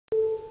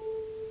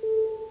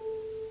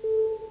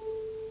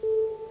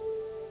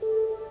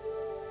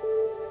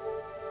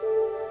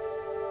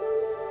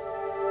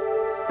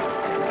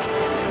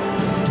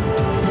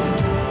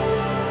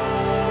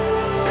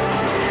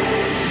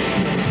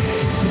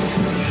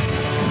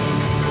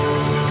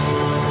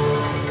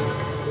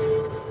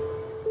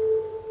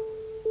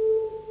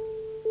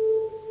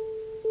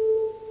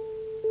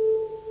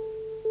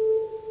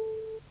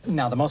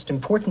Now, the most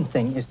important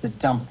thing is the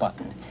dump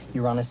button.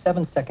 You're on a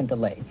 7-second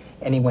delay.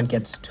 Anyone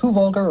gets too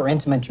vulgar or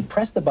intimate, you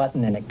press the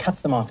button and it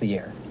cuts them off the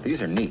air.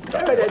 These are neat. These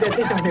are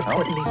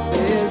important.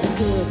 There's a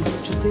good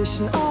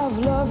tradition of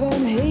love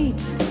and hate.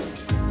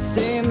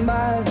 Staying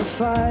by the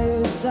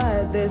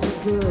fireside. There's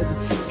a good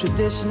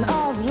tradition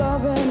of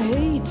love and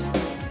hate.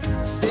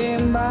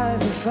 Staying by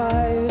the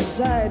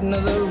fireside. Now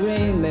the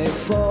rain may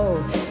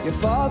fall. Your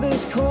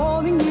father's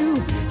calling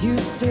you. You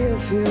still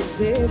feel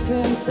safe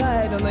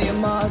inside. Although your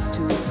mom's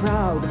too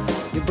proud.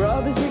 Your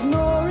brother's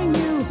ignoring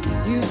you.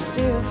 You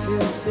still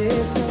feel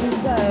safe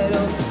inside.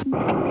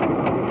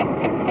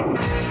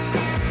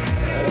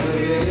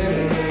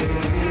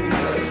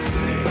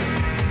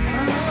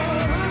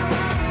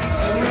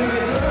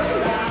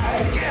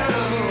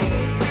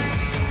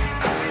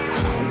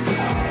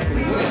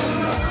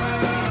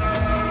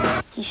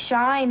 He's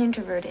shy and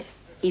introverted.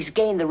 He's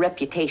gained the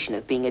reputation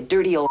of being a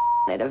dirty old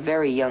at a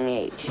very young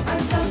age.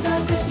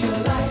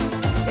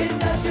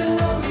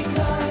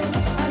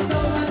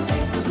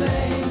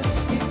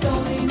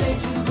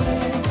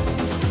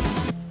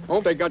 Oh,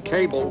 they got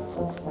cable.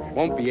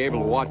 Won't be able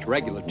to watch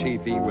regular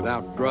TV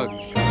without drugs.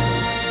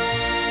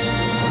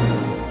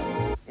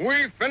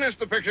 We finished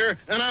the picture,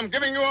 and I'm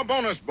giving you a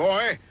bonus,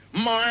 boy.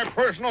 My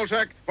personal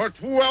check for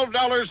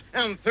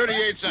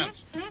 $12.38.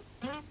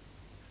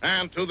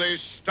 And to the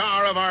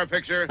star of our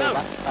picture...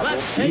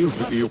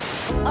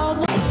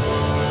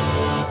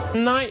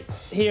 Tonight,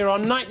 here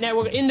on Night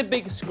Network, in the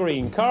big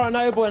screen, Cara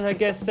Noble and her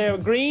guest Sarah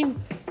Green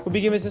will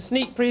be giving us a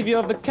sneak preview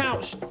of The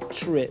Couch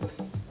Trip,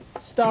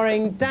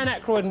 starring Dan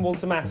Aykroyd and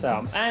Walter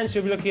Matthau. And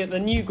she'll be looking at the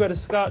new Greta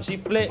Scacchi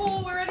flick,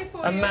 We're ready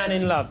for A Man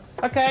in Love.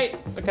 Okay.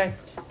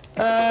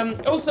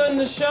 Also in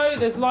the show,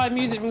 there's live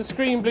music from the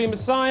Screaming Blue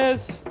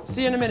Messiahs.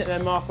 See you in a minute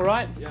then, Mark, all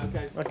right? Yeah,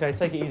 okay. Okay,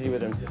 take it easy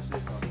with him.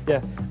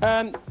 Yeah,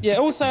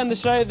 also in the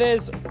show,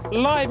 there's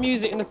live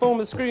music in the form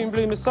of the Screaming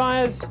Blue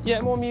Messiahs. Yeah,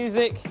 more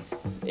music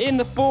in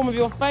the form of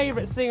your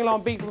favourite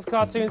sing-along Beatles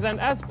cartoons. And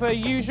as per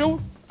usual,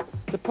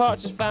 the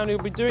Partridge Family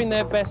will be doing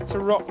their best to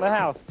rock the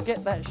house.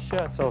 Get that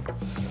shirt off.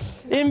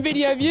 In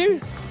Video View,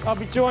 I'll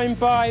be joined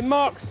by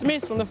Mark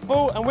Smith from The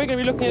Fault, and we're going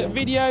to be looking at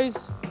videos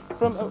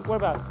from...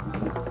 whereabouts?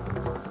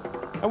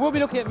 And we'll be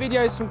looking at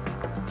videos from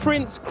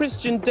Prince,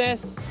 Christian Death,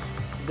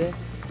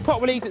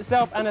 Pop Will Eat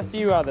Itself, and a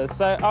few others.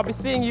 So I'll be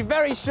seeing you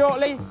very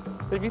shortly,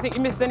 but if you think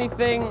you missed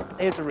anything,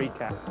 here's a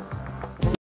recap.